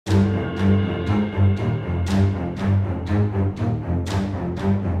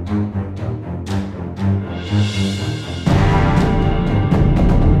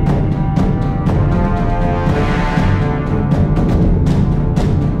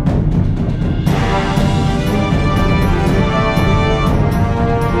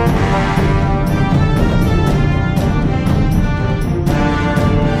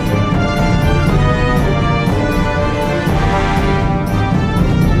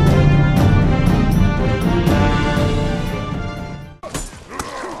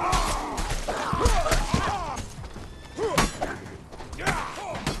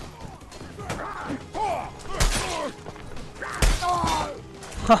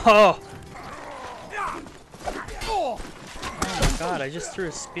Oh! Oh my god, I just threw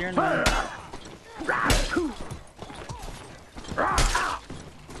a spear in my...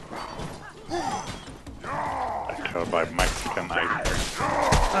 Killed by Mexican ice.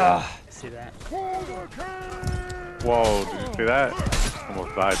 Oh, see that? Whoa, did you see that?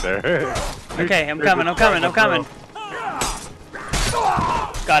 Almost died there. Okay, I'm coming.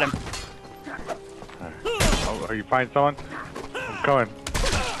 Got him. Oh, you find someone? I'm coming.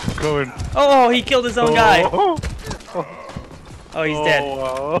 Oh, he killed his own guy. Oh, he's dead.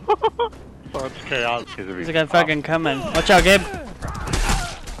 So much chaos. There's a guy fucking coming. Watch out, Gabe.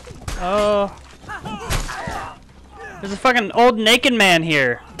 Oh. There's a fucking old naked man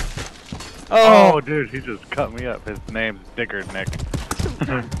here. Oh, dude, he just cut me up. His name's Digger Nick.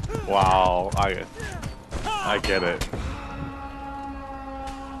 Wow, I get it.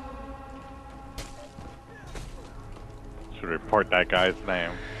 Should report that guy's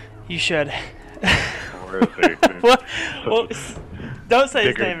name. You should. Where is he? What? Well, don't say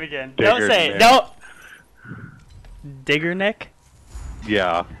his name again. Don't say it. Don't. Digger Nick?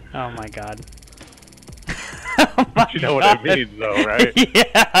 Yeah. Oh my god. You know what it means, though, right?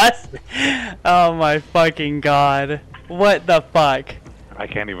 Yes. Oh my fucking god. What the fuck? I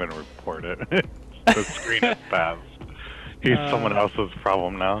can't even report it. The screen is fast. He's someone else's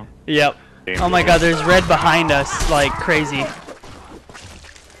problem now. Yep. Oh my god, there's red behind us like crazy.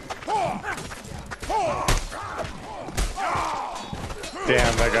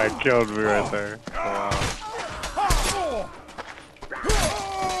 Damn, that guy killed me right there. Wow.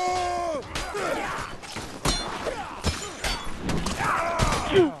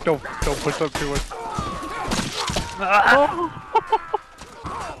 Don't push up too much.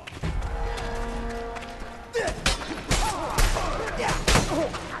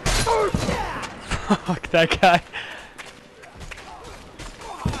 Fuck that guy.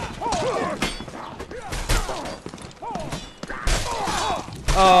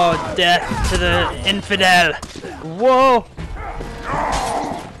 Oh, death to the infidel. Whoa.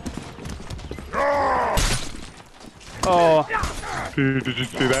 Oh. Dude, did you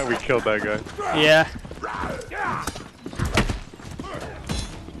see that? We killed that guy. Yeah.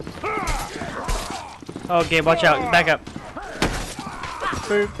 Oh, Gabe, watch out. Back up.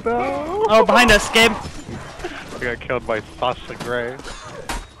 No. Oh, behind us, Gabe. I got killed by Sasha Gray.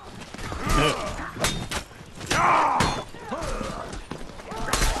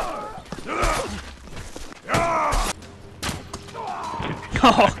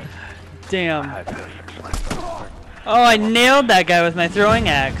 Oh, damn. Oh, I nailed that guy with my throwing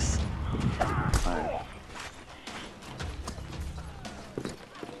axe.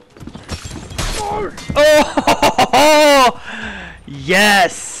 Oh,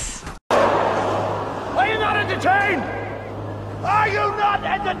 yes. Are you not entertained? Are you not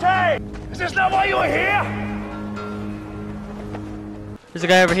entertained? Is this not why you are here? There's a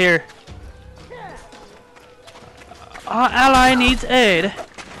guy over here. Our ally needs aid.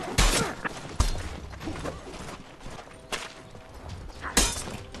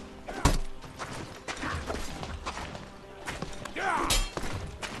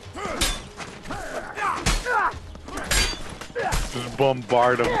 Just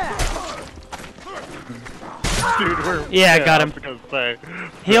bombard him. Dude, we're... Yeah, I got him. Say,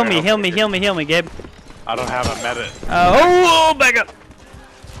 Heal me, Gabe. I don't have a medic. Oh, back up.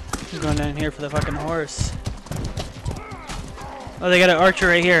 I'm going down here for the fucking horse. Oh, they got an archer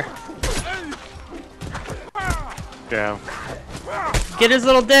right here. Damn. Get his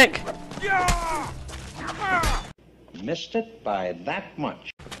little dick. Missed it by that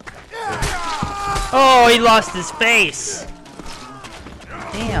much. Oh, he lost his face.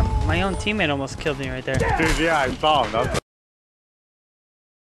 Damn, my own teammate almost killed me right there. Dude, yeah, I saw him. That's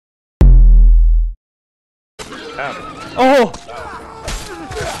Oh!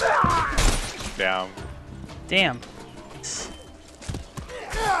 Damn. Damn.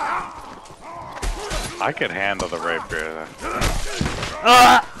 I could handle the rapier.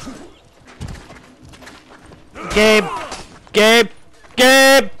 Gabe!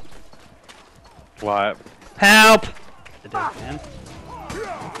 What? Help! The dead man.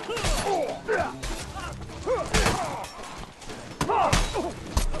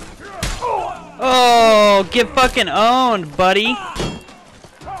 Oh, get fucking owned, buddy.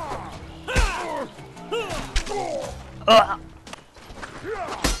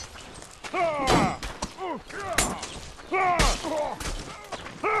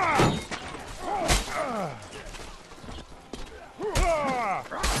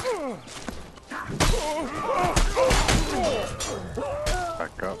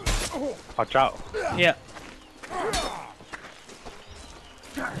 Back up. Watch out. Yeah.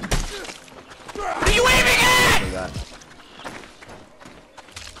 What are you waving at?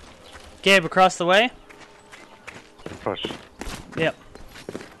 Gabe, across the way? Push. Yep.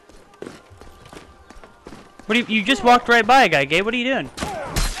 What do you just walked right by a guy, Gabe. What are you doing?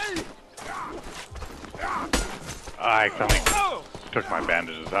 I accidentally took my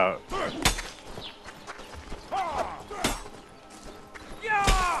bandages out.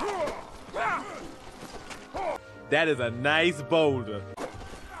 That is a nice boulder.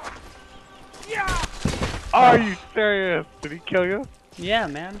 Are you serious? Did he kill you? Yeah,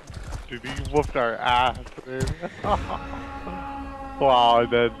 man. Dude, he whooped our ass, dude. Wow,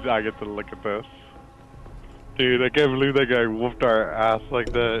 and then I get to look at this. Dude, I can't believe that guy whooped our ass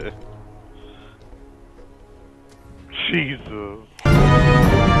like that. Jesus.